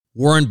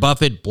Warren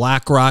Buffett,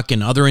 BlackRock,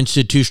 and other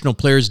institutional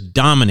players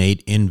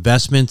dominate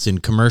investments in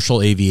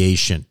commercial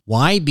aviation.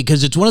 Why?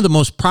 Because it's one of the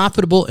most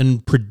profitable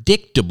and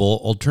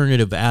predictable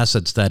alternative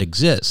assets that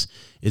exists,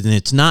 and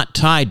it's not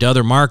tied to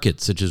other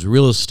markets such as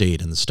real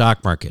estate and the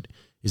stock market.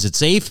 Is it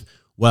safe?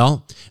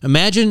 Well,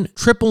 imagine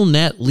triple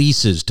net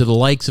leases to the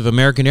likes of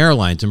American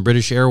Airlines and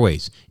British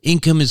Airways.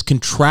 Income is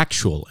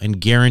contractual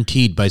and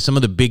guaranteed by some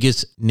of the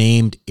biggest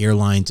named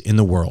airlines in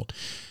the world.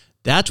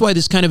 That's why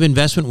this kind of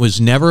investment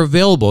was never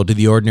available to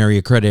the ordinary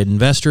accredited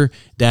investor.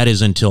 That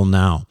is until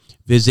now.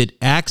 Visit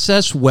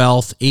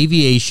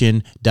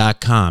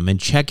accesswealthaviation.com and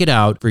check it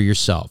out for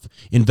yourself.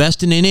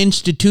 Invest in an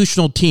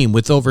institutional team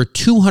with over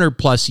 200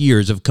 plus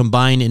years of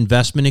combined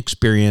investment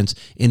experience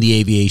in the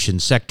aviation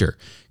sector.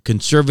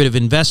 Conservative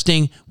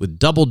investing with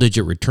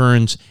double-digit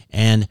returns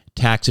and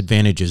tax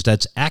advantages.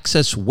 That's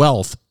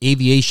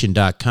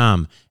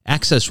accesswealthaviation.com.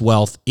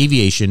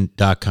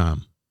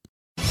 accesswealthaviation.com.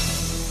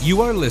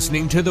 You are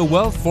listening to the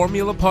Wealth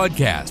Formula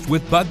Podcast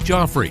with Buck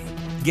Joffrey.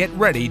 Get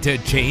ready to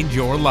change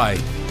your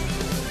life.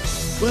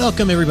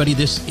 Welcome, everybody.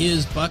 This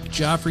is Buck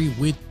Joffrey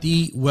with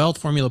the Wealth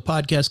Formula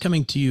Podcast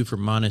coming to you from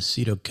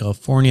Montecito,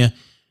 California.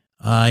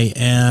 I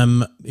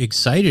am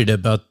excited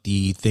about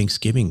the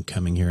Thanksgiving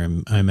coming here.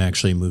 I'm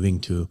actually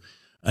moving to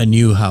a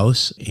new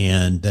house,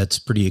 and that's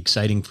pretty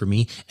exciting for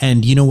me.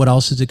 And you know what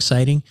else is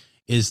exciting?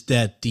 Is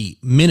that the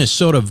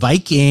Minnesota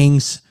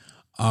Vikings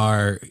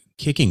are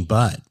kicking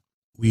butt.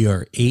 We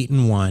are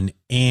 8-1,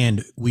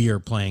 and we are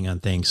playing on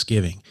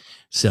Thanksgiving.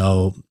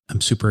 So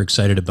I'm super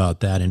excited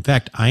about that. In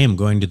fact, I am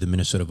going to the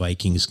Minnesota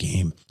Vikings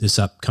game this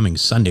upcoming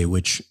Sunday,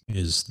 which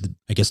is,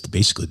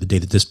 basically the day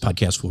that this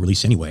podcast will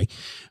release anyway.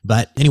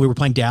 But anyway, we're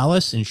playing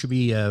Dallas, and it should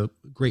be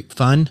great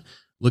fun.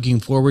 Looking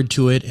forward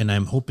to it, and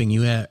I'm hoping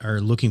you are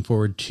looking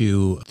forward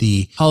to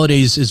the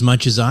holidays as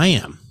much as I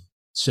am.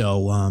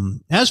 So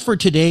as for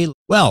today,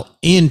 well,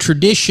 in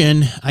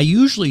tradition, I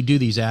usually do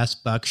these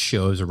Ask Buck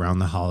shows around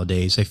the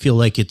holidays. I feel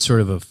like it's sort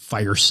of a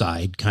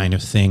fireside kind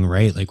of thing,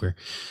 right? Like we're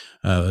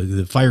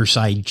the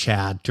fireside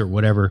chat or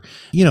whatever.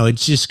 You know,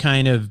 it's just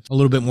kind of a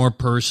little bit more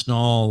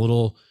personal, a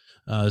little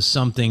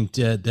something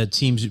that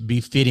seems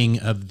befitting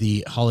of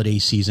the holiday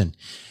season.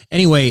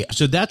 Anyway,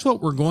 so that's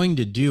what we're going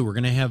to do. We're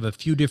going to have a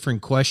few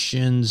different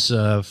questions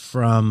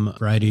from a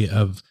variety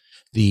of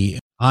the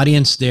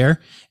audience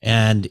there.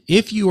 And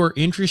if you are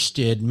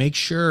interested, make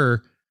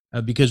sure,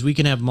 because we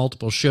can have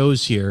multiple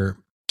shows here,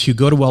 to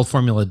go to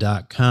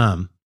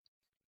wealthformula.com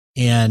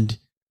and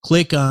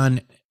click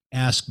on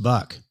Ask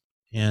Buck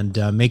and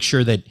make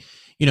sure that,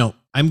 you know,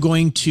 I'm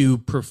going to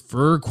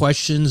prefer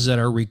questions that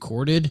are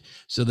recorded.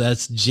 So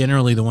that's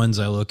generally the ones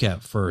I look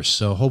at first.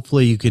 So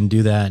hopefully you can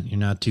do that. You're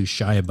not too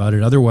shy about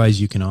it. Otherwise,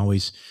 you can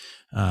always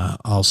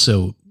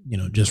also, you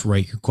know, just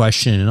write your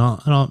question and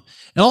I'll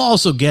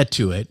also get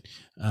to it.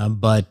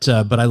 But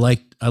I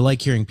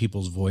like hearing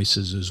people's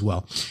voices as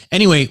well.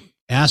 Anyway,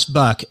 Ask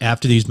Buck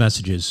after these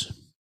messages.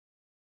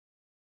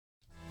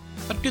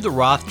 What do the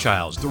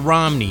Rothschilds, the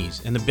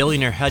Romneys, and the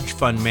billionaire hedge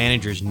fund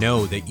managers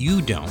know that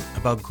you don't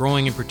about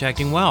growing and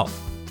protecting wealth?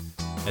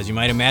 As you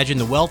might imagine,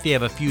 the wealthy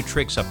have a few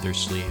tricks up their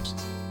sleeves.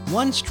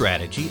 One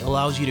strategy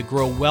allows you to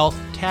grow wealth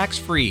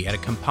tax-free at a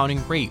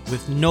compounding rate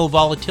with no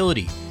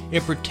volatility.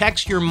 It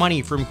protects your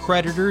money from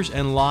creditors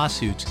and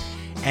lawsuits,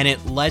 and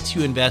it lets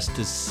you invest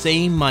the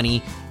same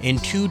money in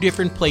two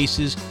different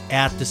places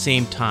at the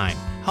same time.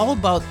 How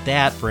about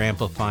that for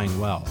amplifying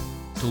wealth?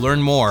 To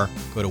learn more,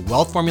 go to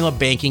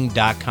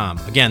wealthformulabanking.com.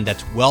 Again,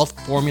 that's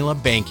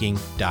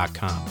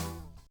wealthformulabanking.com.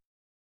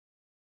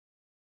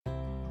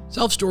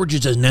 Self-storage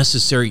is a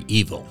necessary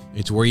evil.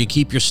 It's where you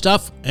keep your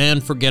stuff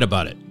and forget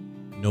about it.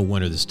 No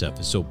wonder this stuff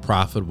is so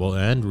profitable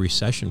and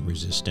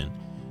recession-resistant.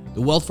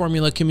 The Wealth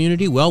Formula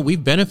community, well,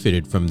 we've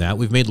benefited from that.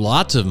 We've made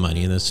lots of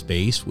money in this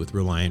space with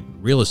Reliant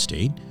Real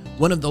Estate,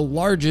 one of the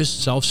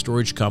largest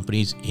self-storage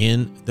companies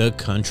in the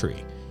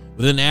country.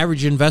 With an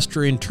average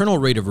investor internal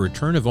rate of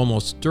return of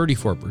almost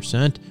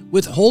 34%,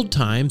 with hold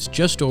times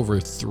just over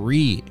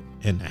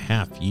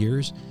 3.5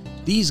 years,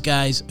 these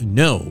guys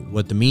know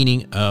what the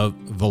meaning of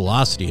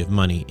velocity of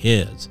money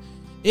is.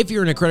 If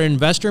you're an accredited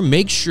investor,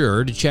 make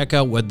sure to check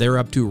out what they're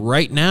up to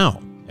right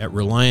now at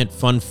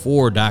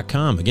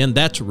ReliantFund4.com. Again,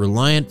 that's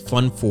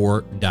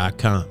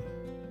ReliantFund4.com.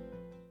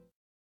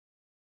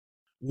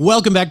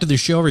 Welcome back to the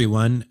show,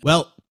 everyone.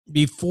 Well,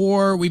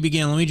 before we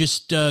begin, let me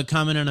just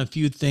comment on a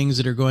few things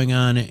that are going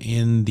on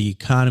in the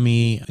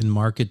economy and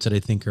markets that I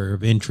think are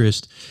of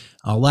interest.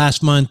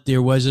 Last month,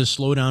 there was a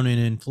slowdown in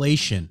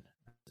inflation,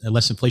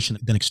 less inflation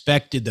than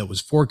expected that was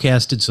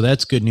forecasted. So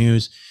that's good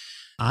news.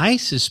 I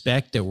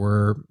suspect that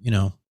we're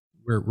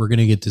going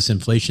to get this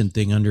inflation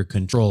thing under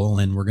control,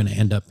 and we're going to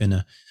end up in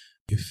a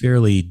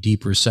fairly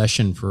deep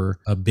recession for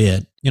a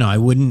bit. You know, I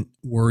wouldn't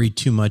worry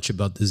too much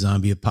about the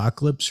zombie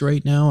apocalypse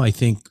right now. I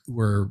think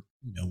we're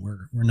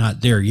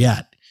not there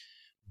yet,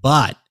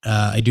 but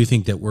I do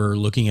think that we're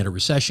looking at a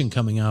recession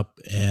coming up,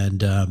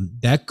 and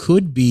that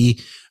could be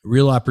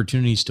real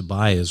opportunities to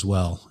buy as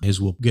well, as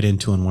we'll get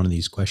into in one of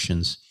these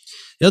questions.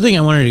 The other thing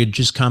I wanted to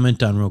just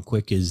comment on real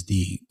quick is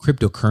the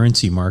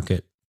cryptocurrency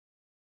market.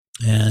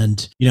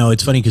 And,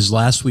 it's funny because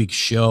last week's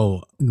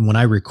show, when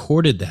I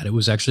recorded that, it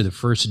was actually the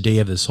first day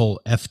of this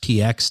whole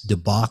FTX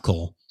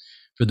debacle.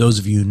 For those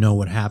of you who know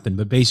what happened,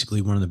 but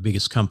basically one of the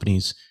biggest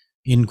companies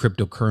in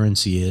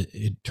cryptocurrency,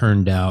 it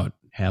turned out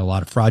had a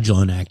lot of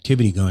fraudulent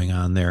activity going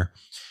on there.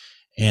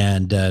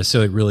 And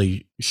so it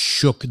really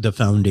shook the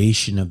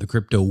foundation of the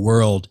crypto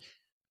world.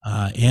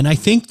 And I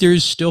think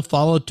there's still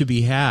fallout to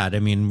be had. I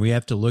mean, we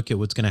have to look at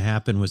what's going to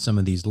happen with some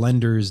of these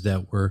lenders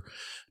that were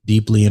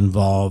deeply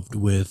involved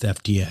with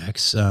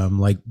FTX,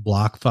 like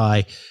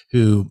BlockFi,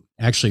 who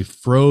actually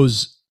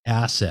froze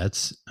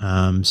assets.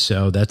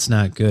 So that's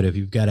not good. If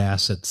you've got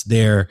assets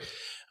there,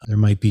 there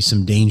might be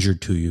some danger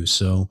to you.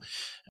 So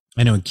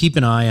I know, keep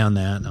an eye on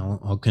that, and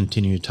I'll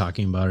continue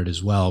talking about it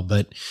as well.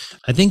 But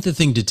I think the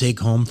thing to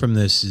take home from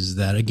this is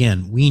that,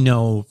 again, we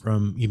know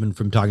from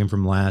talking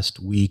from last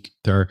week,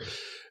 our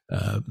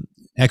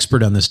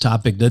expert on this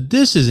topic, that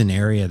this is an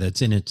area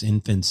that's in its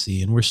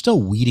infancy, and we're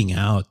still weeding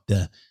out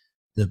the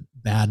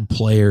bad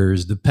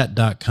players, the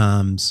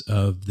pet.coms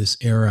of this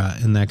era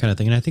and that kind of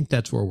thing. And I think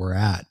that's where we're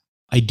at.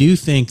 I do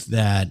think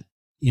that,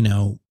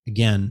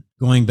 again,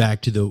 going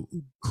back to the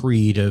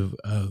creed of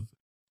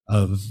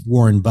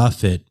Warren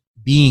Buffett,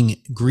 being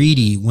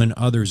greedy when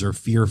others are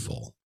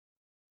fearful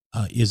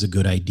is a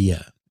good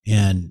idea.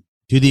 And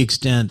to the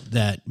extent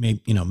that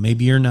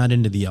maybe you're not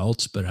into the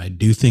alts, but I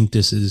do think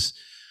this is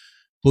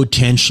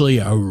potentially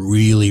a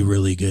really,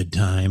 really good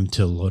time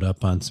to load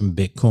up on some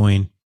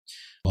Bitcoin.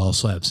 We'll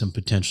also have some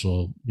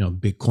potential,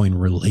 Bitcoin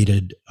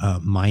related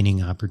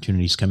mining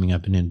opportunities coming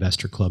up in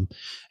Investor Club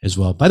as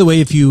well. By the way,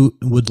 if you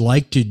would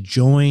like to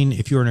join,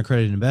 if you're an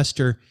accredited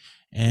investor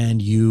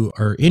and you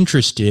are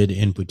interested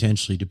in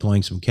potentially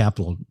deploying some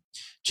capital,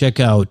 check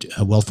out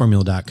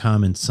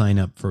wealthformula.com and sign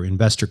up for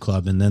Investor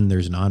Club. And then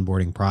there's an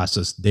onboarding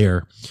process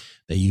there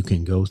that you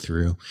can go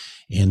through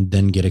and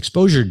then get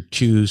exposure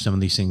to some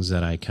of these things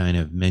that I kind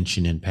of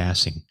mentioned in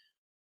passing.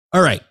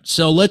 All right,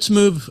 so let's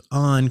move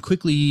on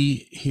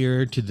quickly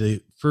here to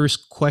the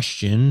first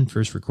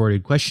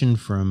recorded question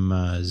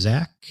from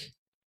Zach.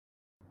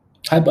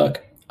 Hi,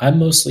 Buck. I'm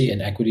mostly an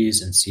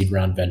equities and seed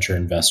round venture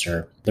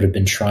investor, but have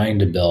been trying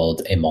to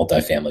build a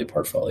multifamily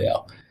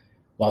portfolio.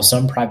 While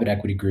some private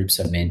equity groups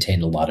have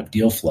maintained a lot of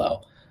deal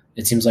flow,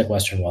 it seems like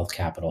Western Wealth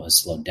Capital has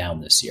slowed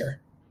down this year.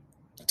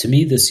 To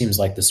me, this seems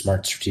like the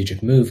smart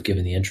strategic move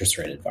given the interest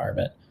rate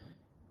environment.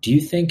 Do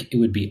you think it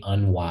would be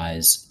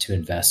unwise to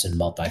invest in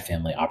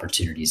multifamily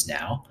opportunities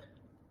now?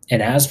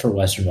 And as for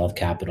Western Wealth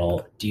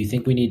Capital, do you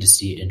think we need to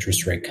see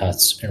interest rate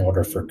cuts in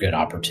order for good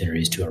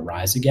opportunities to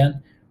arise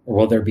again? Or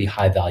will there be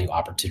high value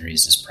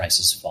opportunities as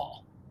prices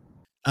fall?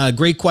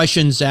 Great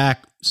question,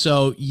 Zach.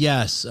 So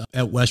yes,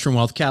 at Western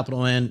Wealth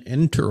Capital and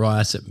Turo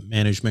Asset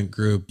Management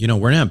Group,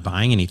 we're not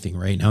buying anything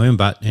right now. We haven't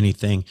bought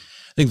anything.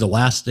 I think the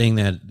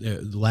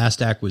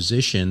last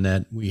acquisition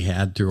that we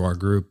had through our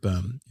group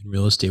in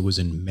real estate was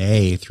in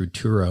May through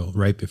Turo,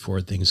 right before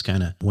things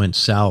kind of went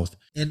south.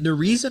 And the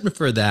reason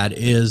for that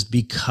is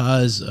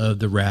because of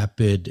the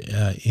rapid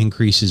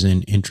increases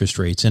in interest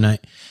rates. And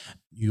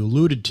you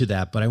alluded to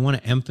that, but I want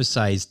to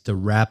emphasize the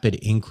rapid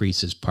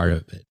increases part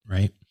of it,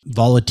 right?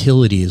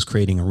 Volatility is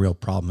creating a real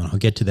problem, and I'll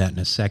get to that in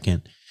a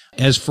second.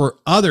 As for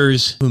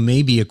others who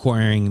may be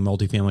acquiring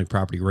multifamily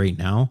property right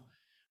now,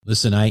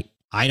 listen, I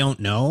don't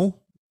know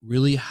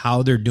really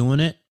how they're doing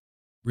it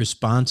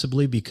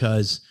responsibly,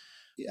 because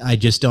I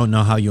just don't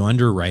know how you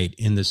underwrite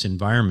in this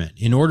environment.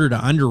 In order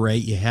to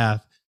underwrite, you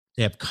have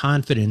to have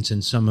confidence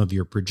in some of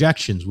your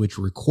projections, which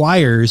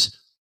requires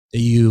that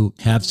you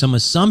have some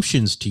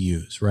assumptions to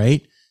use,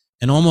 right?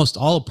 And almost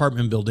all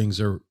apartment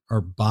buildings are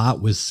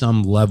bought with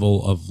some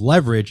level of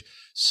leverage.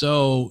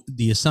 So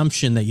the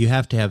assumption that you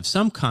have to have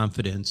some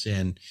confidence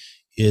in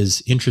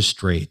is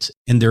interest rates.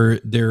 And they're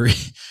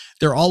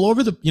all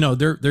over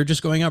they're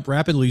just going up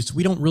rapidly. So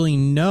we don't really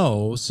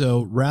know.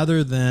 So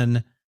rather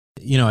than,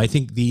 I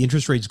think the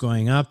interest rates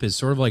going up is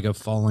sort of like a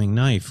falling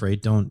knife,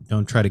 right?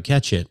 Don't try to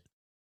catch it,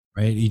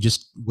 right? You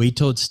just wait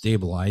till it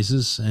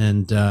stabilizes.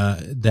 And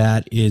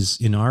that is,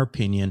 in our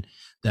opinion,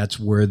 that's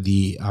where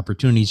the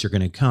opportunities are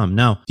going to come.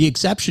 Now, the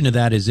exception to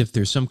that is if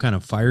there's some kind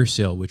of fire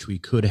sale, which we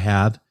could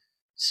have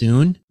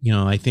soon.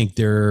 I think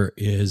there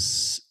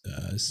is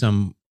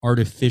some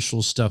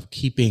artificial stuff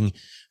keeping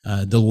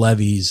the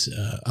levees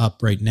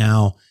up right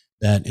now,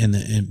 but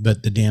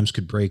the dams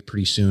could break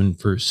pretty soon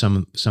for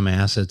some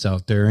assets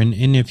out there.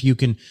 And if you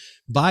can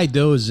buy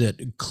those at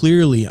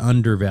clearly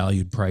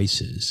undervalued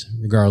prices,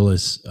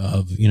 regardless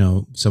of,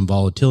 some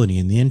volatility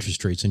in the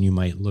interest rates, and you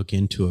might look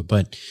into it.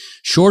 But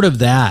short of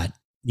that,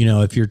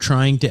 if you're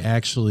trying to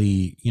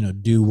actually,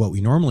 do what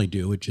we normally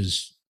do, which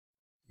is,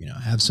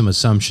 have some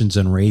assumptions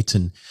on rates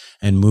and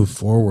move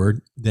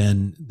forward,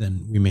 then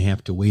we may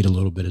have to wait a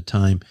little bit of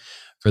time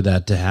for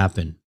that to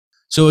happen.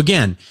 So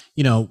again,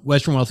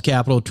 Western Wealth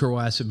Capital,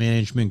 Turo Asset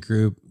Management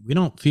Group, we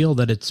don't feel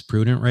that it's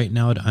prudent right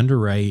now to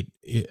underwrite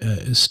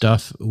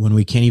stuff when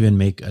we can't even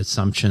make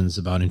assumptions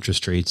about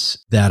interest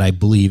rates that I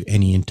believe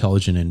any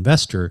intelligent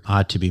investor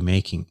ought to be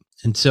making.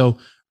 And so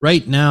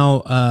right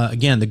now,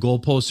 again, the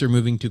goalposts are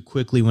moving too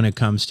quickly when it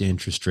comes to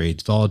interest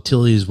rates.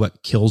 Volatility is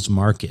what kills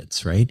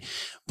markets, right?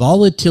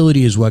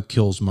 Volatility is what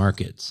kills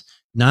markets,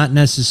 not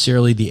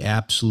necessarily the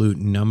absolute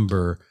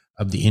number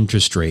of the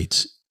interest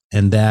rates.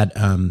 And that,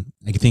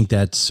 I think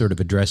that sort of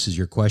addresses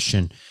your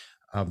question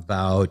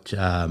about,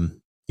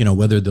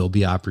 whether there'll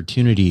be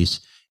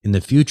opportunities in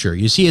the future.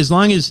 You see, as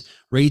long as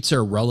rates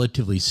are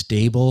relatively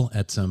stable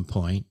at some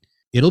point,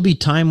 it'll be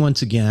time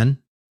once again,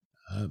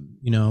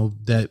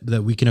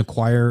 that we can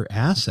acquire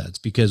assets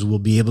because we'll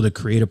be able to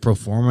create a pro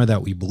forma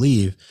that we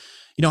believe.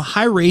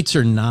 High rates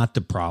are not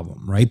the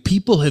problem, right?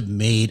 People have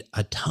made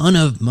a ton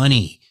of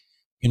money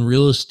in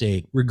real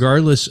estate,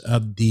 regardless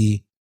of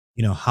the,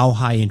 how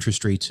high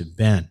interest rates have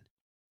been.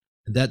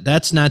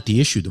 That's not the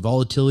issue. The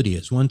volatility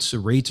is once the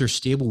rates are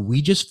stable,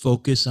 we just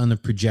focus on the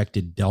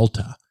projected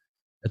delta.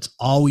 That's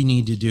all we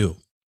need to do,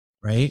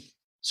 right?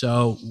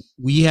 So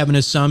we have an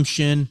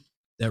assumption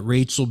that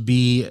rates will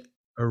be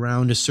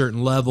around a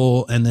certain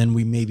level, and then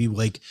we maybe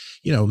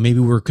maybe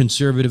we're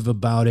conservative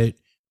about it,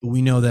 but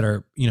we know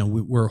that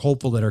we're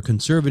hopeful that our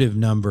conservative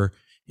number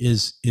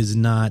is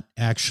not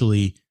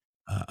actually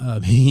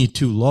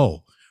too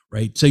low,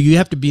 right? So you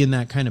have to be in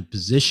that kind of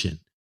position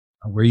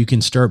where you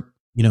can start,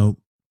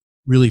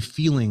 really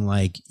feeling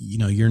like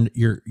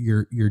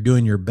you're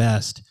doing your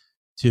best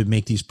to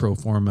make these pro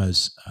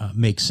formas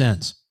make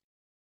sense.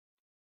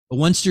 But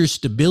once there's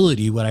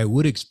stability, what I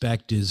would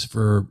expect is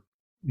for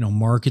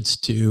markets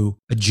to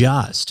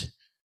adjust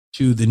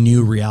to the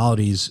new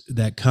realities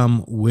that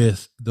come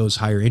with those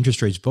higher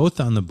interest rates, both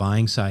on the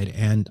buying side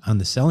and on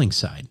the selling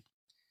side.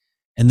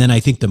 And then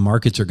I think the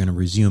markets are going to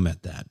resume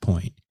at that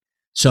point.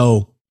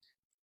 So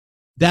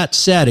that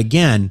said,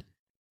 again,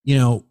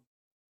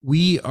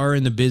 we are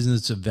in the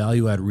business of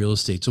value add real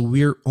estate. So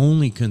we're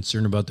only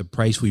concerned about the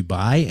price we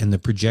buy and the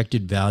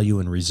projected value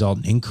and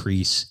resultant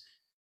increase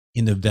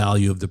in the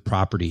value of the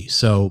property.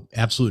 So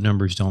absolute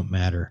numbers don't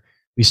matter.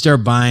 We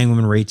start buying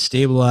when rates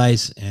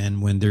stabilize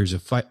and when there's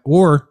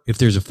if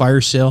there's a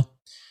fire sale,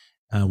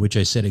 which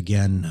I said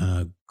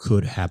again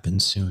could happen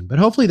soon. But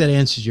hopefully that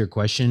answers your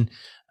question.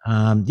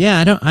 I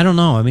don't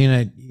know. I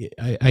mean,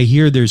 I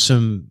hear there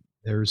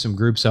are some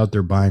groups out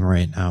there buying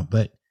right now,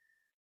 but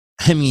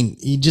I mean,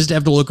 you just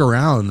have to look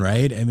around,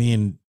 right? I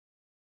mean,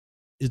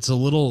 it's a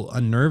little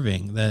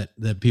unnerving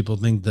that people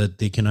think that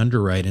they can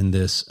underwrite in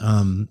this.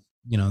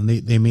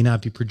 They may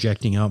not be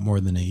projecting out more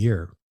than a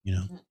year.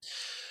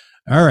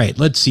 All right,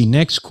 let's see.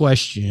 Next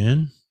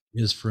question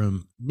is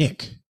from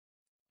Nick.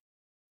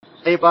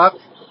 Hey, Buck.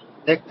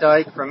 Nick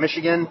Dyke from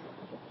Michigan.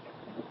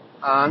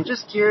 I'm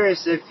just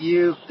curious if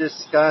you've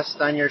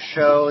discussed on your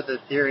show the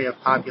theory of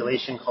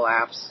population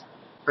collapse,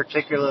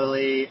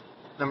 particularly,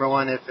 number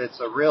one, if it's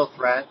a real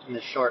threat in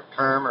the short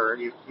term or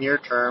near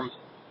term,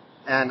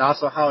 and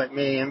also how it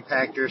may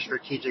impact your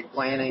strategic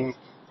planning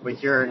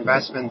with your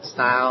investment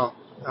style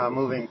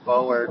moving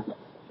forward.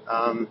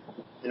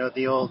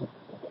 The old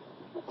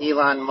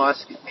Elon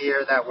Musk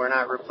fear that we're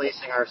not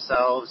replacing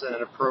ourselves at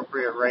an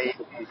appropriate rate,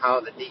 and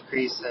how the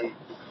decrease in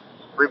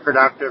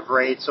reproductive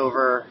rates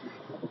over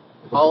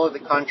all of the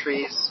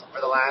countries for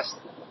the last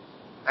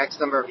X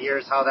number of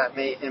years, how that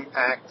may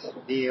impact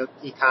the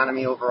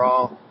economy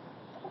overall.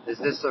 Is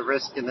this a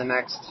risk in the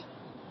next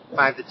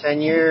 5 to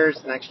 10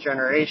 years, next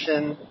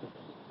generation?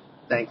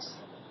 Thanks.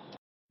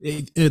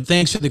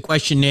 Thanks for the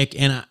question, Nick.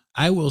 And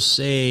I will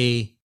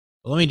say,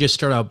 let me just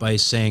start out by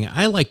saying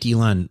I liked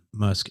Elon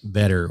Musk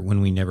better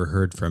when we never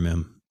heard from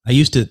him. I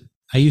used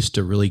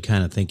to really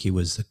kind of think he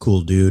was the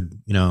cool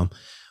dude,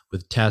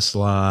 with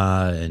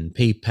Tesla and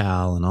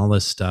PayPal and all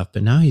this stuff.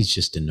 But now he's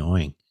just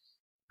annoying.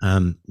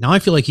 Now I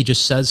feel like he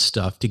just says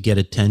stuff to get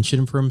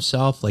attention for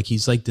himself. Like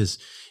he's like this,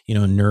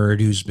 nerd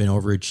who's been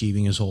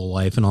overachieving his whole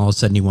life, and all of a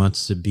sudden he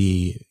wants to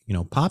be,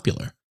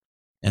 popular.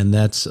 And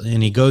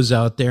he goes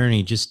out there and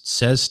he just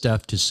says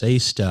stuff to say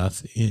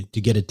stuff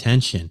to get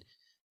attention.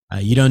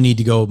 You don't need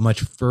to go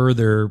much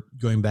further,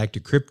 going back to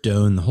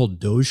crypto and the whole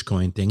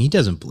Dogecoin thing. He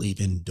doesn't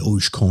believe in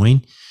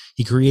Dogecoin.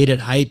 He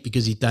created hype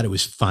because he thought it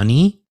was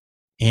funny,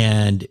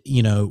 and,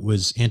 it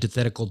was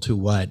antithetical to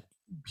what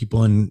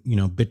people in,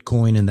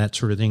 Bitcoin and that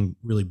sort of thing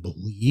really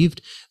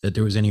believed, that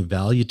there was any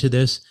value to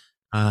this.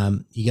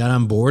 He got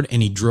on board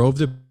and he drove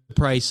the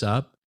price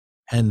up,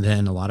 and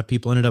then a lot of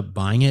people ended up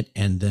buying it,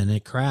 and then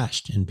it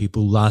crashed and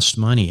people lost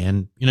money.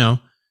 And,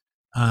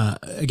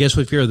 I guess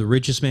if you're the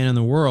richest man in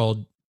the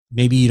world,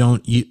 maybe you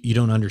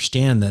don't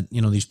understand that,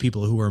 these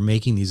people who are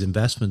making these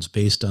investments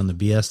based on the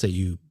BS that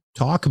you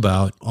talk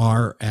about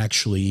are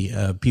actually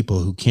people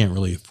who can't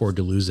really afford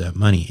to lose that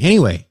money.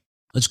 Anyway,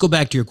 let's go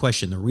back to your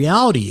question. The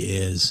reality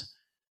is,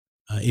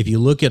 if you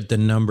look at the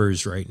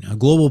numbers right now,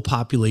 global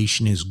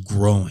population is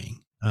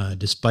growing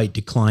despite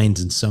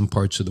declines in some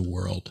parts of the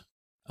world.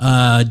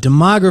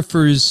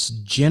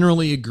 Demographers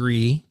generally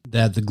agree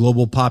that the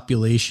global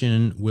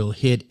population will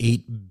hit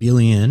 8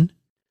 billion.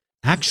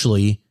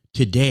 Actually,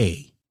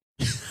 today,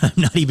 I'm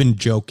not even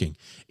joking,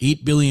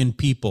 8 billion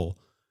people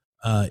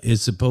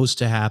is supposed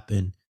to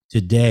happen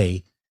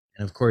today.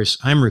 And of course,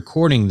 I'm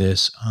recording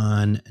this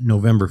on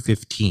November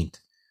 15th.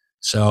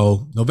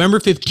 So November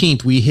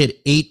 15th, we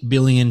hit 8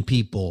 billion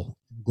people,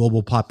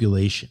 global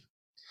population.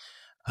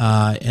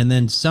 And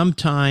then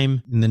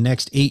sometime in the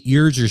next 8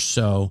 years or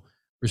so,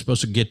 we're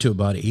supposed to get to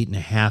about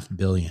 8.5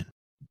 billion.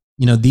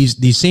 You know,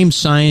 these same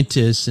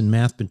scientists and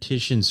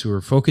mathematicians who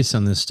are focused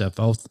on this stuff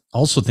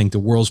also think the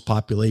world's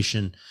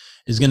population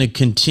is going to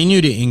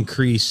continue to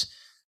increase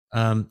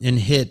and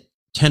hit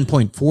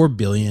 10.4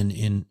 billion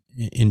in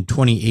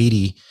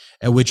 2080,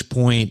 at which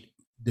point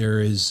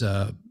there is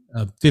a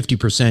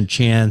 50%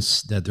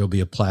 chance that there'll be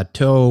a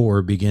plateau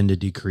or begin to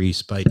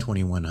decrease by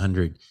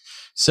 2100.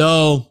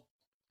 So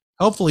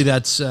hopefully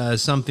that's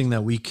something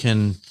that we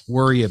can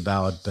worry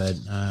about, but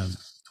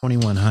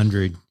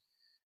 2100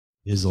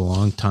 is a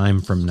long time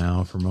from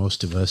now for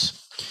most of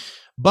us.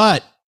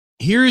 But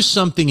here's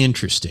something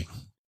interesting.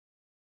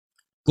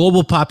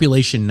 Global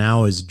population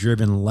now is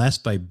driven less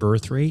by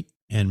birth rate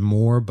and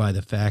more by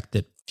the fact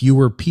that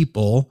fewer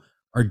people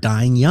are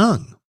dying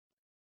young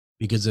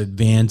because of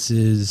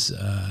advances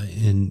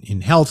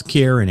in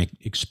healthcare and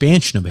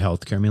expansion of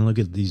healthcare. I mean, look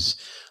at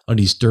all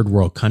these third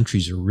world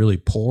countries are really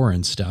poor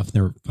and stuff.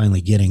 They're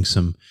finally getting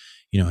some,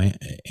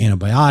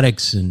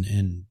 antibiotics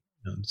and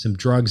some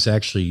drugs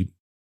actually,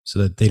 so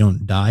that they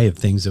don't die of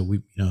things that we,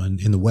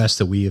 in the West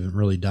that we haven't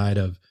really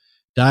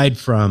died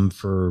from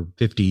for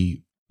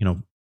 50,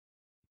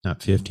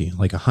 not 50,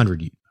 like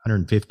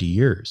 150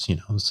 years,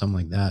 something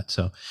like that.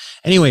 So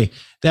anyway,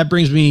 that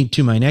brings me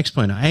to my next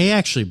point. I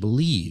actually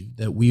believe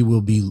that we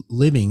will be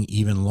living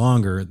even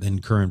longer than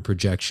current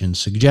projections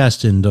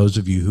suggest. And those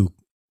of you who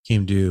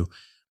came to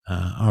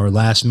our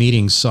last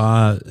meeting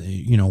saw,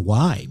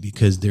 why,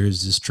 because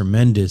there's this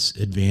tremendous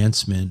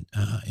advancement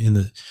in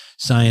the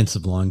science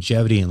of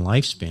longevity and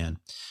lifespan.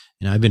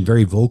 And I've been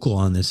very vocal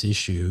on this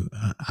issue.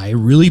 I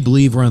really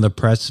believe we're on the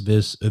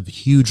precipice of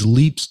huge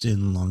leaps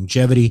in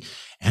longevity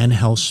and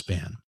health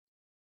span.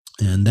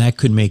 And that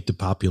could make the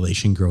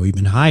population grow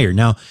even higher.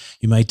 Now,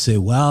 you might say,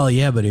 well,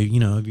 yeah, but if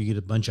you get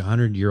a bunch of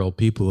 100-year-old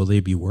people, will they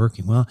be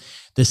working? Well,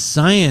 the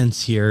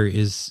science here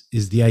is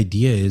the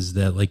idea is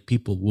that like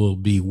people will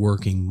be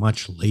working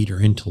much later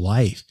into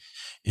life.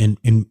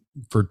 And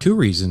for two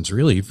reasons,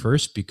 really.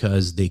 First,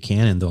 because they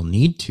can and they'll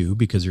need to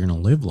because they're going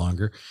to live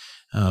longer.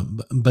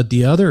 But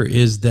the other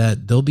is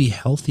that they'll be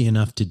healthy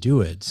enough to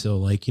do it. So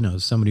like,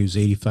 somebody who's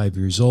 85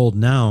 years old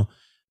now,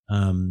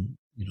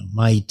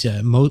 most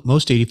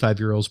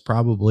 85-year-olds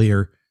probably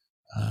are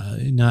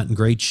not in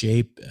great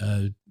shape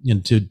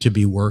to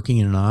be working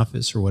in an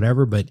office or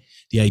whatever. But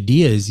the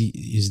idea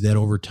is that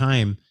over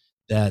time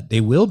that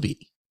they will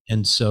be.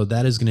 And so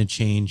that is going to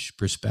change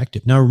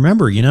perspective. Now,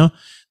 remember,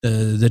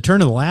 the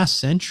turn of the last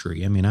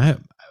century, I mean, I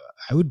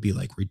would be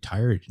like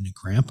retired and a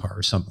grandpa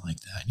or something like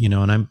that,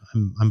 and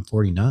I'm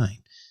 49.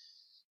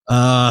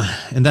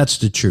 And that's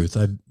the truth.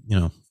 I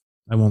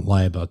won't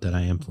lie about that.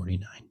 I am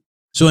 49.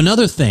 So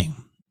another thing,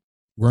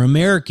 we're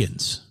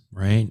Americans,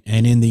 right?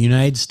 And in the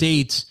United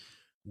States,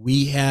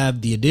 we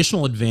have the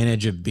additional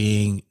advantage of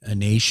being a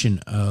nation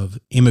of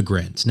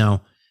immigrants.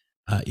 Now,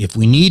 if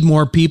we need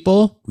more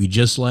people, we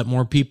just let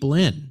more people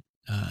in.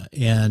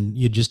 And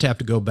you just have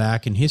to go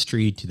back in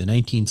history to the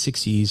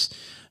 1960s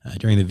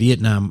during the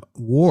Vietnam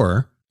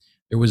War.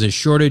 There was a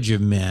shortage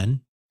of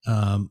men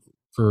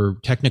for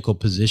technical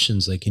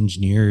positions like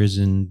engineers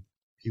and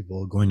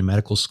people going to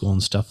medical school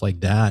and stuff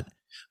like that.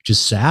 Which is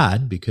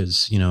sad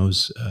because, it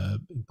was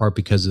in part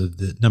because of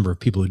the number of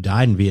people who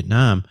died in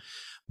Vietnam.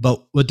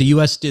 But what the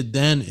U.S. did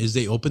then is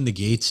they opened the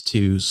gates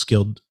to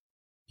skilled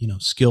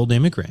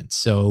immigrants.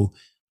 So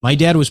my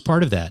dad was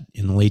part of that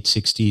in the late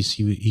 60s.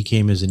 He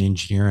came as an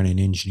engineer on an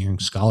engineering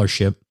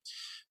scholarship.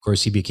 Of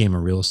course, he became a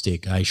real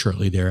estate guy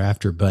shortly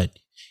thereafter. But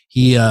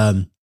he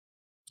and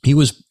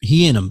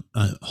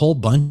a whole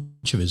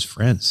bunch of his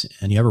friends.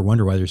 And you ever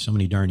wonder why there's so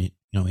many darn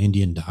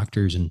Indian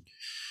doctors and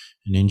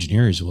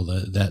engineers?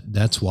 Well,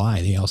 that's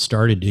why they all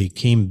started. They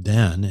came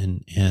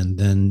then, and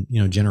then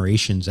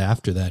generations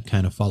after that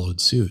kind of followed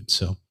suit.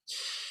 So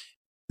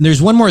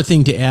there's one more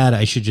thing to add.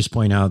 I should just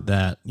point out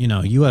that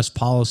U.S.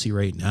 policy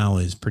right now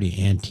is pretty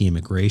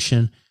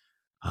anti-immigration,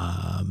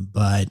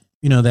 but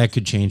that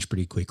could change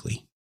pretty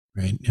quickly,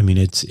 right? I mean,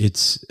 it's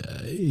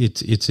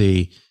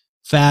a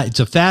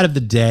fad of the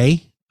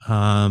day.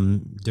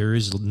 There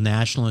is a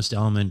nationalist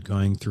element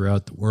going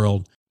throughout the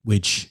world,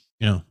 which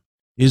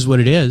is what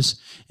it is.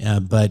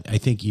 But I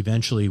think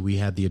eventually we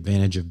have the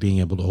advantage of being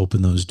able to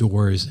open those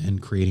doors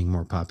and creating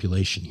more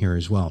population here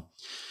as well.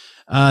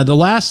 The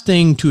last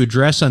thing to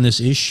address on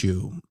this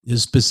issue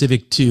is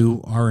specific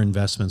to our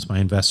investments, my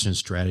investment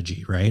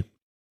strategy, right?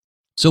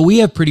 So we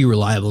have pretty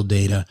reliable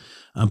data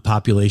on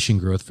population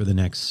growth for the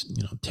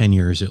next 10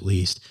 years at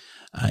least.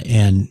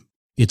 And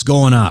it's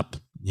going up,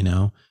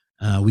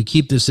 we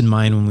keep this in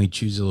mind when we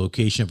choose the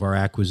location of our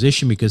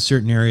acquisition because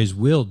certain areas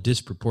will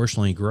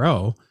disproportionately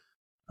grow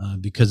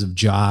because of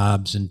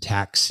jobs and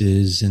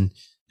taxes, and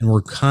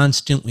we're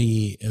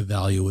constantly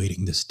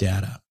evaluating this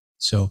data.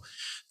 So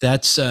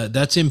that's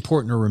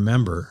important to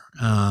remember.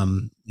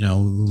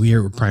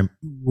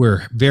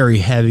 We're very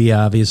heavy,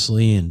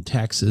 obviously, in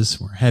Texas.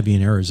 We're heavy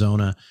in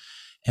Arizona,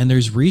 And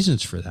there's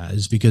reasons for that,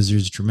 is because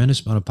there's a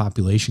tremendous amount of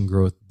population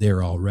growth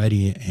there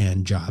already,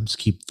 and jobs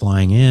keep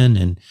flying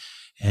in,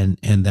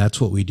 and that's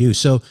what we do.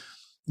 So,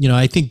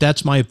 I think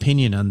that's my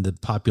opinion on the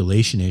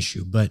population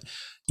issue. But,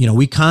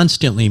 we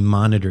constantly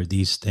monitor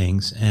these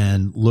things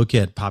and look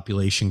at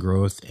population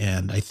growth.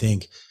 And I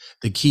think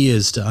the key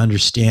is to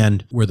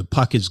understand where the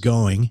puck is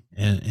going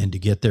and to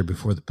get there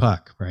before the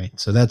puck, right?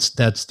 So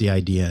that's the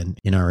idea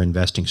in our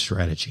investing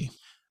strategy.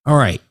 All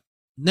right.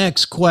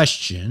 Next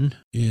question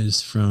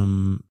is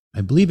from, I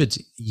believe it's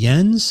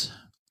Jens.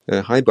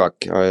 Hi,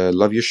 Buck. I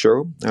love your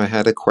show. I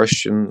had a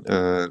question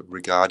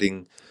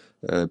regarding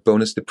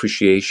bonus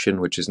depreciation,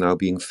 which is now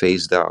being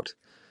phased out.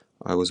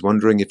 I was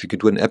wondering if you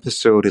could do an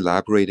episode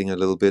elaborating a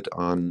little bit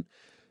on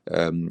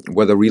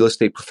whether real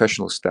estate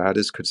professional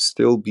status could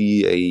still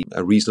be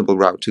a reasonable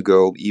route to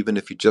go, even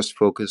if you just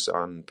focus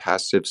on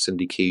passive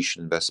syndication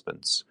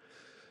investments.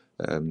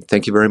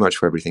 Thank you very much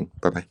for everything.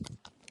 Bye-bye.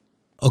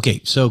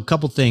 Okay, so a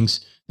couple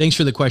things. Thanks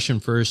for the question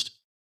first.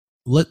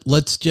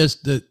 Let's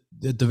just, at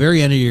the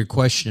very end of your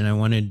question, I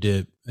wanted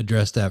to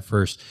address that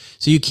first.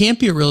 So you can't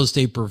be a real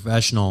estate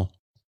professional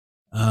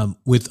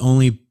with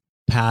only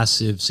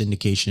passive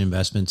syndication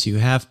investments. You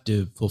have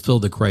to fulfill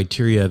the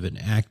criteria of an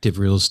active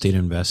real estate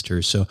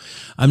investor. So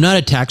I'm not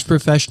a tax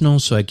professional,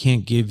 so I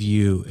can't give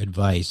you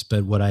advice.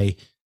 But what I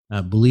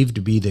believe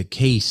to be the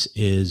case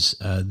is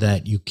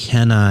that you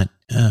cannot,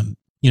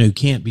 you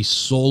can't be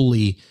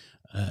solely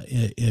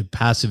a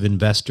passive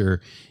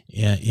investor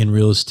in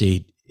real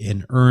estate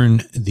and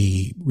earn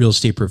the real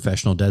estate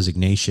professional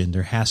designation.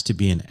 There has to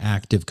be an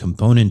active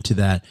component to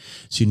that.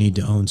 So you need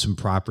to own some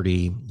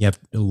property. You have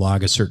to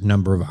log a certain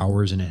number of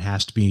hours, and it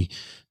has to be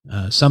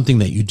something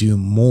that you do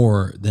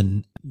more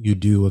than you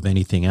do of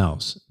anything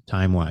else,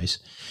 time-wise.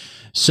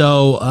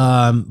 So,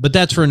 but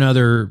that's for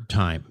another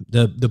time.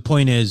 The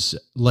point is,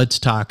 let's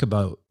talk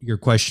about your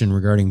question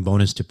regarding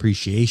bonus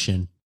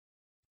depreciation.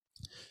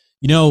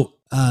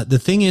 The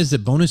thing is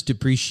that bonus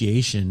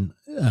depreciation,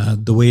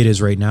 the way it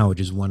is right now, which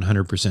is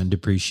 100%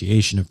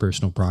 depreciation of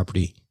personal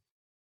property,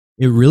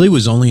 it really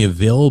was only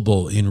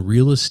available in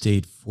real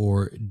estate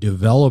for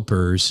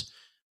developers,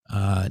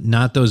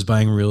 not those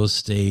buying real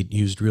estate,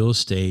 used real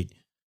estate.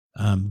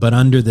 But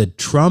under the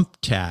Trump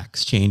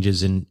tax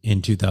changes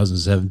in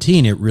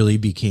 2017, it really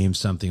became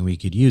something we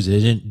could use.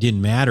 It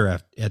didn't matter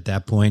at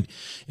that point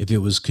if it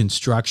was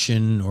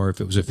construction or if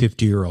it was a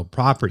 50-year-old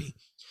property.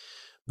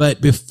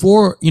 But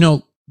before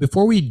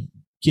we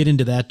get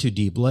into that too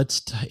deep, let's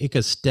take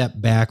a step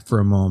back for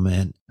a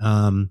moment.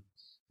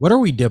 What are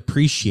we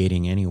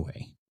depreciating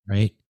anyway,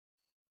 right?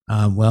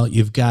 Well,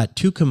 you've got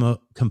two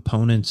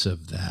components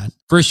of that.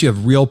 First, you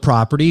have real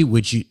property,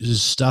 which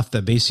is stuff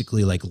that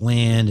basically like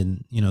land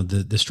and,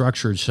 the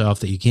structure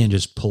itself that you can't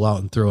just pull out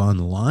and throw on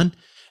the lawn.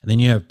 And then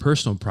you have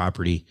personal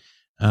property,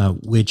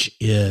 which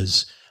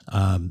is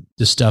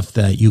the stuff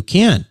that you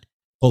can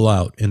pull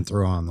out and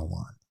throw on the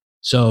lawn.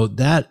 So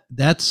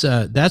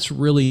that's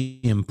really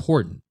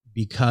important,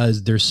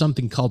 because there's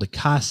something called a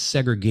cost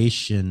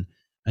segregation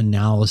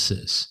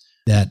analysis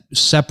that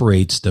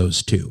separates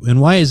those two.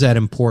 And why is that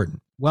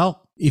important?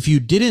 Well, if you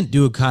didn't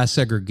do a cost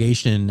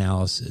segregation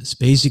analysis,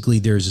 basically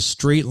there's a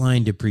straight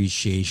line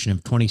depreciation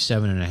of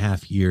 27 and a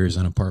half years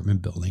on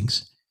apartment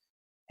buildings.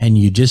 And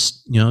you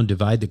just,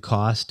 divide the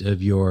cost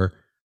of your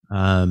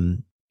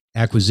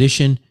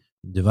acquisition,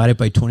 divide it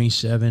by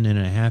 27 and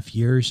a half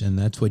years, and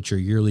that's what your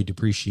yearly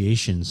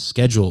depreciation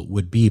schedule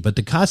would be. But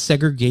the cost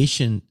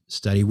segregation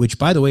study, which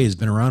by the way has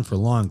been around for a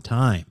long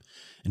time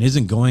and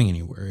isn't going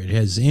anywhere, it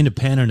is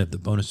independent of the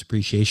bonus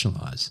depreciation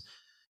laws.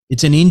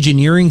 It's an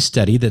engineering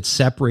study that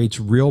separates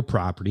real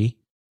property,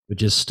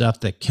 which is stuff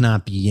that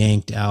cannot be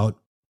yanked out,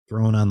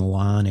 thrown on the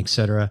lawn,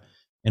 etc.,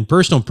 and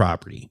personal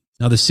property.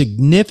 Now, the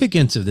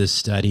significance of this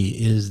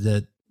study is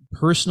that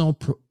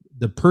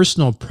the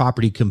personal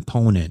property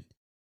component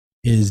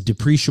is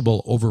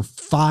depreciable over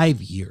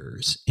 5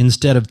 years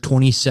instead of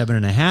 27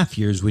 and a half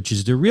years, which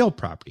is the real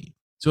property.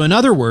 So in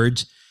other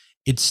words,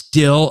 it's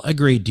still a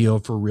great deal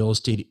for real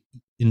estate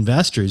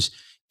investors,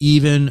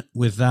 even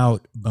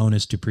without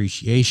bonus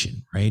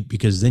depreciation, right?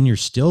 Because then you're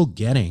still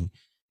getting,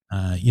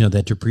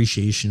 that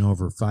depreciation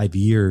over 5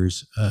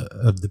 years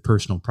of the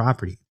personal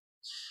property.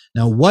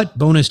 Now, what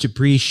bonus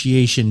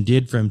depreciation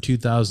did from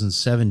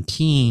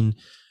 2017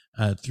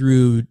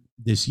 through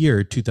this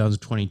year,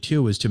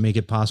 2022, was to make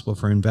it possible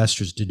for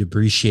investors to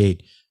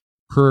depreciate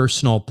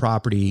personal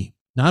property,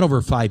 not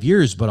over 5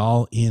 years, but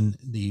all in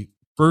the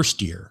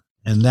first year.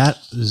 And that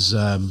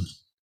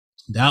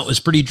was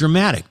pretty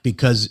dramatic,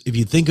 because if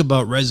you think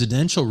about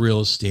residential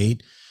real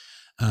estate,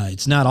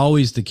 it's not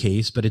always the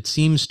case, but it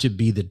seems to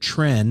be the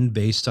trend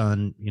based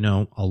on,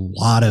 a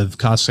lot of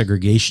cost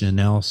segregation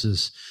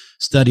analysis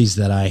studies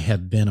that I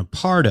have been a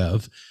part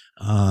of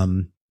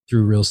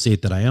through real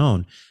estate that I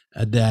own.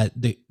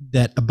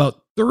 That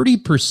about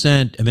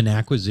 30% of an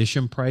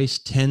acquisition price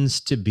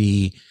tends to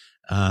be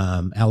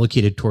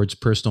allocated towards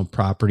personal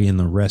property and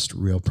the rest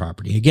real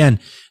property. Again,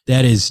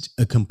 that is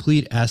a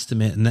complete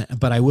estimate,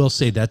 but I will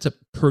say that's a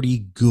pretty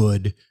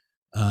good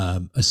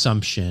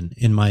assumption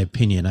in my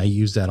opinion. I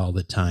use that all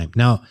the time.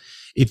 Now,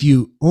 If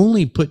you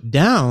only put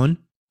down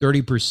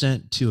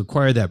 30% to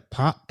acquire that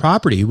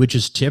property, which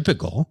is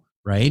typical,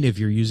 right? If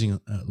you're using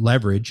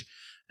leverage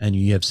and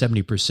you have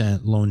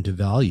 70% loan to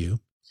value,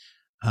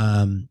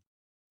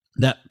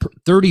 that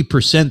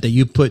 30% that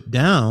you put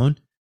down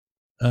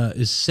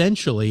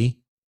essentially,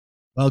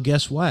 well,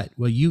 guess what?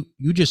 Well, you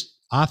just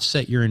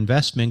offset your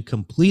investment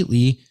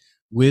completely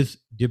with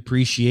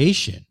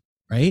depreciation,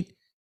 right?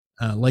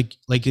 Like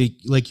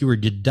you were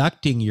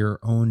deducting your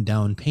own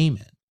down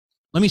payment.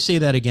 Let me say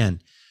that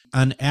again.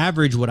 On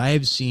average, what I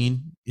have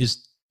seen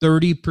is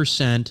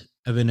 30%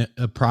 of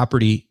a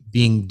property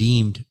being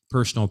deemed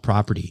personal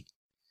property.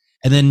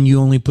 And then you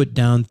only put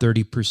down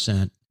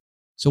 30%.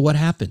 So what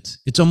happens?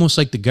 It's almost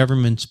like the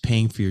government's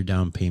paying for your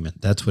down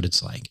payment. That's what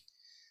it's like.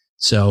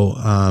 So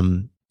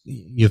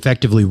you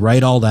effectively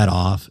write all that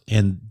off,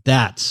 and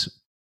that's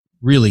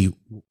really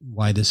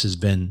why this has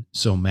been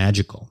so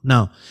magical.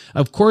 Now,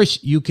 of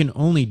course, you can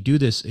only do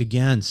this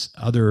against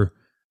other,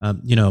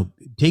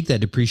 take that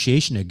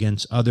depreciation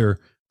against other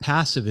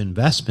passive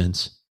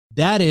investments.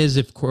 That is,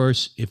 of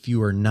course, if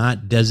you are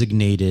not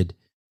designated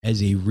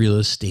as a real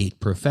estate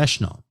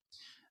professional.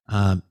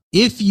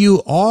 If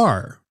you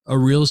are a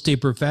real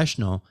estate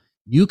professional,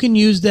 you can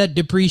use that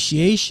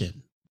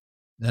depreciation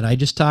that I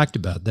just talked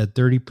about, that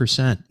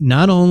 30%,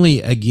 not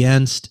only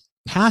against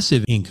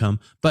passive income,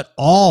 but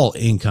all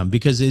income,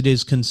 because it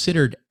is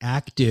considered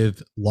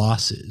active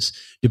losses.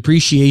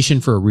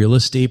 Depreciation for a real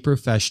estate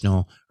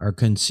professional are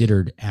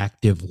considered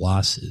active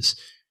losses.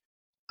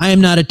 I am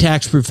not a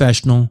tax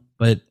professional,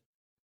 but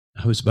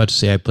I was about to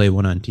say I play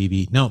one on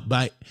TV. No,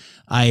 but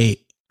I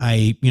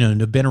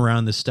have been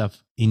around this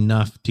stuff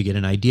enough to get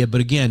an idea.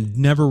 But again,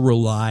 never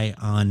rely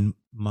on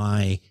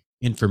my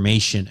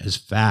information as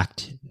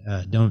fact.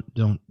 Don't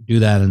do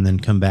that and then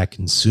come back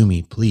and sue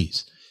me,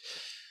 please.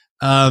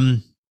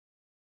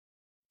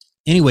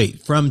 Anyway,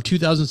 from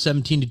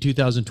 2017 to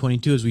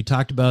 2022, as we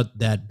talked about,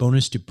 that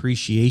bonus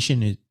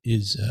depreciation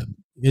is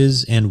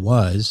and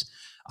was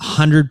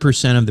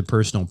 100% of the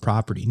personal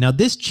property. Now,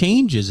 this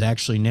changes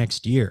actually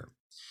next year.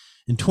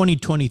 In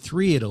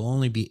 2023, it'll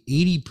only be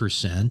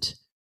 80%,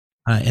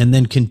 and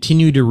then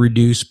continue to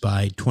reduce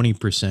by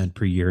 20%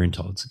 per year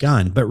until it's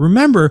gone. But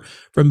remember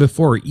from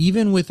before,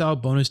 even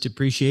without bonus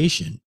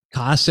depreciation,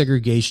 cost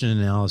segregation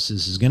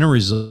analysis is going to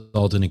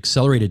result in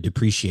accelerated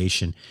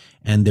depreciation,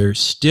 and there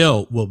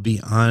still will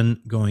be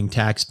ongoing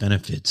tax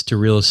benefits to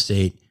real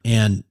estate.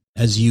 And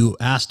as you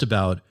asked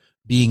about,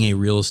 being a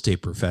real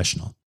estate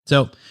professional.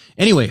 So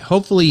anyway,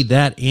 hopefully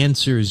that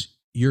answers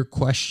your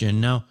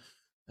question. Now,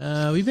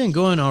 we've been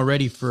going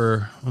already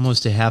for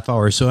almost a half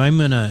hour, so I'm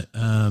going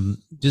to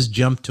just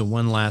jump to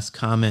one last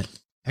comment.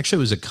 Actually,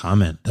 it was a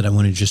comment that I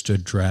wanted just to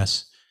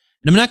address.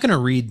 And I'm not going to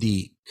read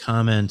the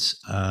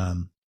comments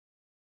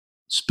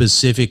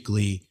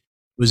specifically.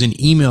 It was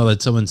an email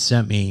that someone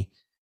sent me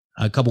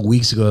a couple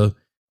weeks ago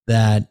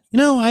that,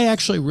 I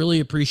actually really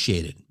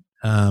appreciated.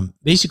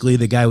 Basically,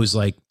 the guy was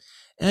like,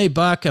 "Hey,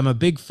 Buck, I'm a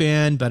big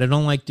fan, but I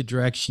don't like the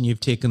direction you've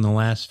taken the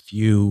last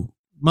few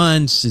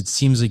months. It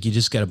seems like you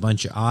just got a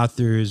bunch of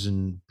authors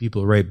and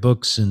people who write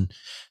books and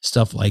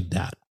stuff like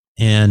that."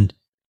 And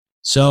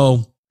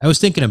so I was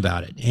thinking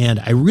about it, and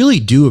I really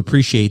do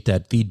appreciate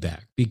that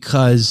feedback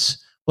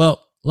because,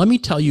 well, let me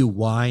tell you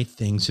why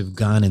things have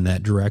gone in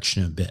that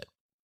direction a bit.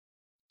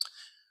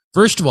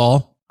 First of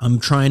all, I'm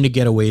trying to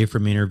get away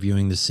from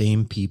interviewing the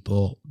same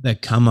people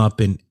that come up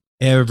in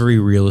every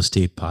real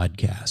estate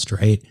podcast,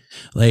 right?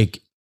 Like,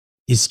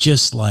 it's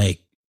just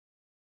like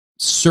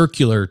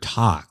circular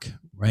talk,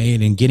 right?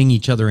 And getting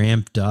each other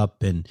amped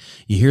up, and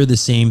you hear the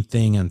same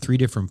thing on 3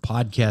 different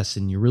podcasts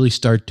and you really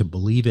start to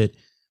believe it.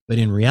 But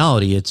in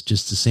reality, it's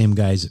just the same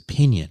guy's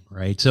opinion,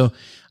 right? So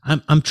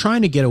I'm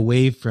trying to get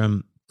away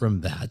from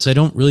that. So I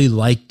don't really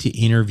like to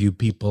interview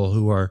people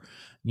who are,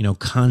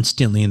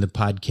 constantly in the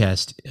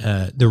podcast,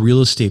 the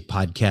real estate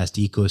podcast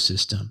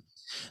ecosystem.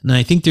 And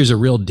I think there's a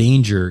real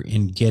danger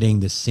in getting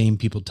the same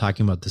people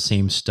talking about the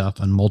same stuff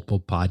on multiple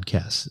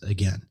podcasts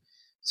again.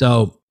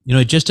 So,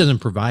 it just doesn't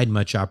provide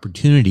much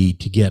opportunity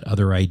to get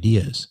other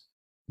ideas.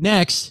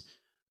 Next,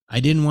 I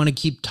didn't want to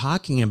keep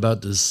talking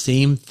about the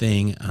same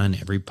thing on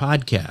every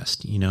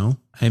podcast,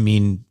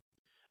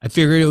 I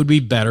figured it would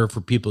be better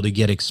for people to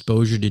get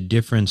exposure to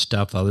different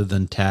stuff other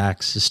than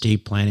tax,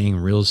 estate planning,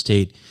 real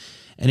estate.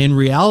 And in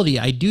reality,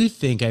 I do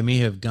think I may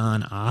have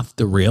gone off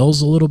the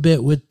rails a little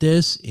bit with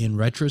this in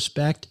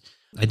retrospect.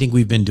 I think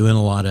we've been doing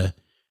a lot of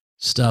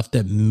stuff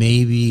that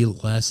may be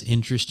less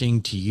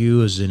interesting to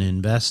you as an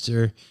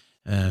investor.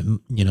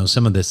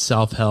 Some of the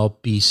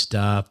self-help-y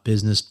stuff,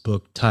 business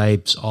book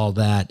types, all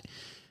that.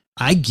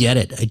 I get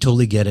it. I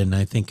totally get it. And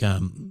I think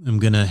I'm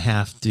going to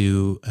have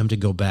to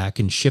go back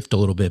and shift a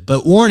little bit.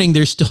 But warning,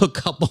 there's still a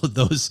couple of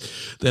those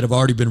that have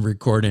already been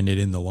recorded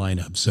in the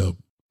lineup. So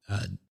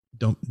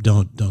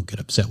don't get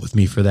upset with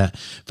me for that.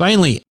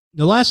 Finally,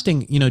 the last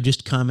thing,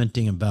 just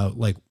commenting about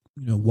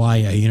why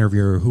I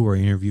interview or who I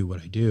interview,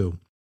 what I do,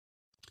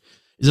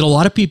 is that a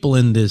lot of people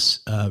in this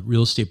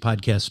real estate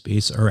podcast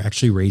space are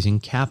actually raising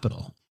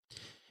capital.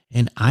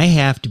 And I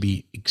have to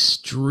be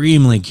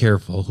extremely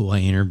careful who I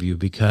interview,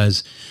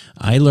 because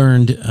I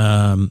learned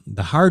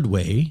the hard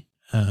way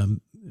a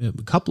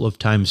couple of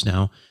times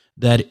now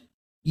that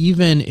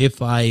even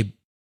if I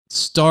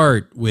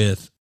start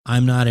with,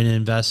 I'm not an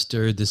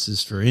investor, this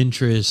is for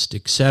interest,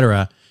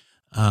 etc.,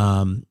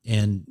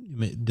 and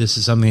this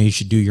is something you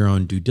should do your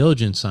own due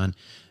diligence on,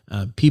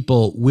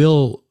 people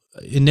will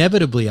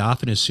inevitably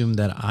often assume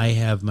that I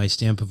have my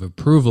stamp of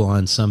approval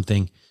on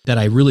something that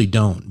I really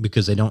don't,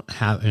 because I don't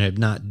have, and I've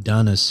not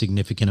done a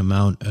significant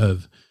amount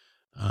of,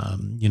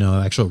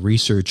 actual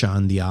research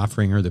on the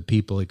offering or the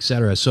people, et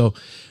cetera. So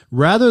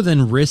rather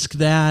than risk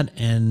that,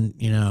 and,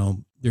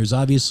 there's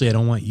obviously, I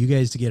don't want you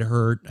guys to get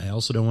hurt. I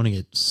also don't want to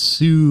get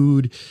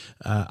sued.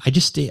 I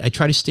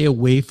try to stay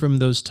away from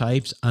those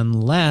types,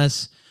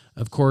 unless,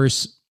 of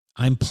course,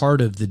 I'm part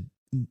of the,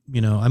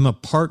 I'm a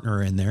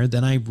partner in there.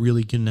 Then I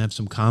really can have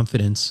some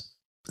confidence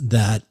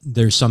that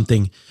there's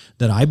something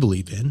that I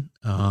believe in.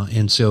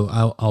 And so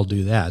I'll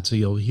do that. So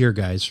you'll hear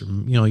guys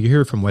from, you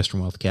hear from Western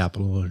Wealth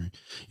Capital, or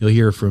you'll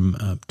hear from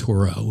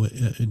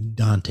Turo,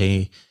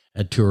 Dante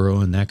at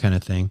Turo, and that kind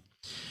of thing.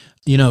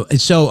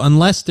 So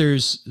unless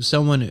there's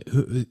someone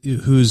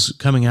who's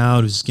coming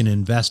out, who's getting an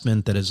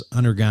investment that has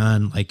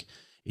undergone like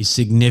a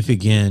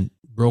significant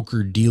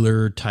broker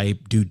dealer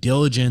type due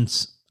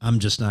diligence, I'm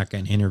just not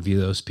going to interview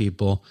those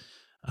people.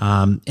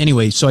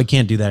 Anyway, so I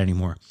can't do that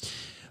anymore.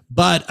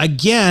 But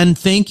again,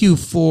 thank you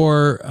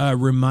for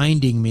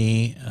reminding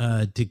me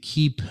to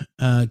keep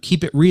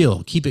it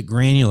real, keep it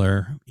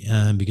granular,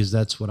 because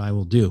that's what I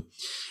will do.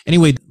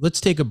 Anyway,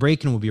 let's take a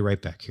break and we'll be right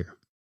back here.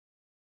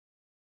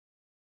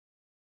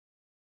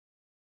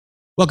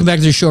 Welcome back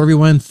to the show,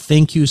 everyone.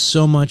 Thank you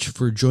so much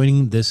for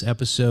joining this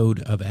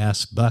episode of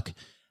Ask Buck.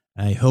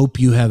 I hope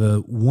you have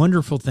a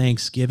wonderful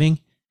Thanksgiving.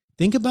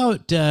 Think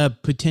about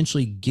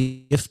potentially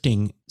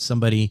gifting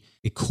somebody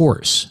a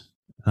course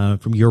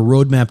from your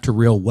Roadmap to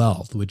Real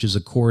Wealth, which is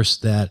a course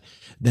that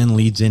then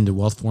leads into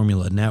Wealth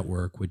Formula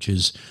Network, which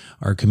is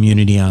our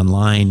community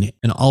online,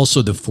 and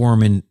also the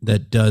forum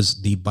that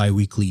does the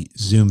biweekly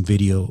Zoom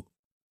video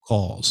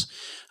calls.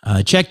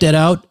 Check that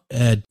out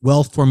at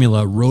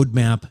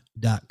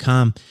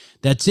wealthformularoadmap.com.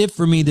 That's it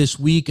for me this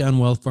week on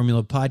Wealth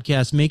Formula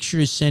Podcast. Make sure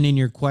to send in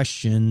your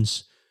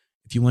questions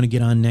if you want to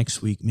get on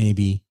next week,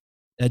 maybe.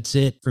 That's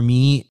it for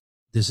me.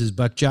 This is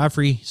Buck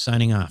Joffrey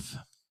signing off.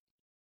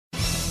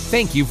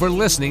 Thank you for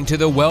listening to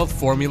the Wealth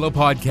Formula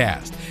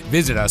Podcast.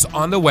 Visit us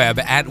on the web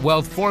at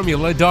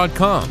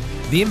wealthformula.com.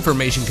 The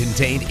information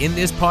contained in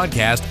this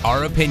podcast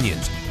are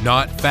opinions,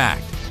 not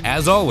fact.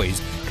 As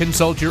always,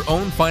 consult your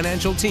own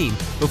financial team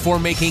before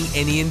making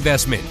any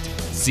investment.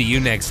 See you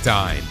next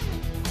time.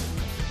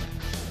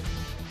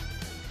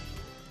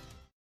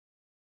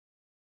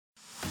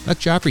 Buck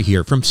Joffrey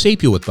here from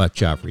Sapio with Buck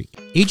Joffrey.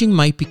 Aging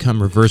might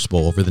become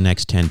reversible over the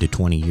next 10 to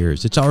 20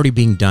 years. It's already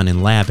being done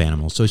in lab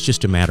animals, so it's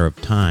just a matter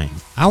of time.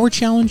 Our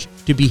challenge?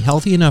 To be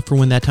healthy enough for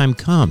when that time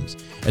comes.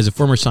 As a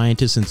former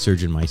scientist and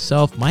surgeon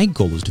myself, my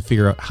goal is to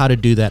figure out how to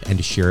do that and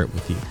to share it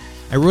with you.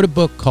 I wrote a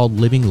book called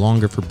Living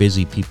Longer for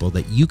Busy People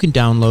that you can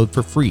download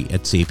for free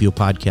at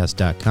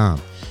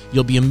sapiopodcast.com.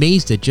 You'll be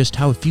amazed at just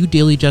how a few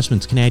daily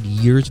adjustments can add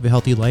years of a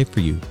healthy life for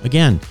you.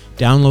 Again,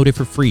 download it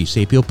for free,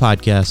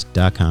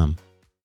 sapiopodcast.com.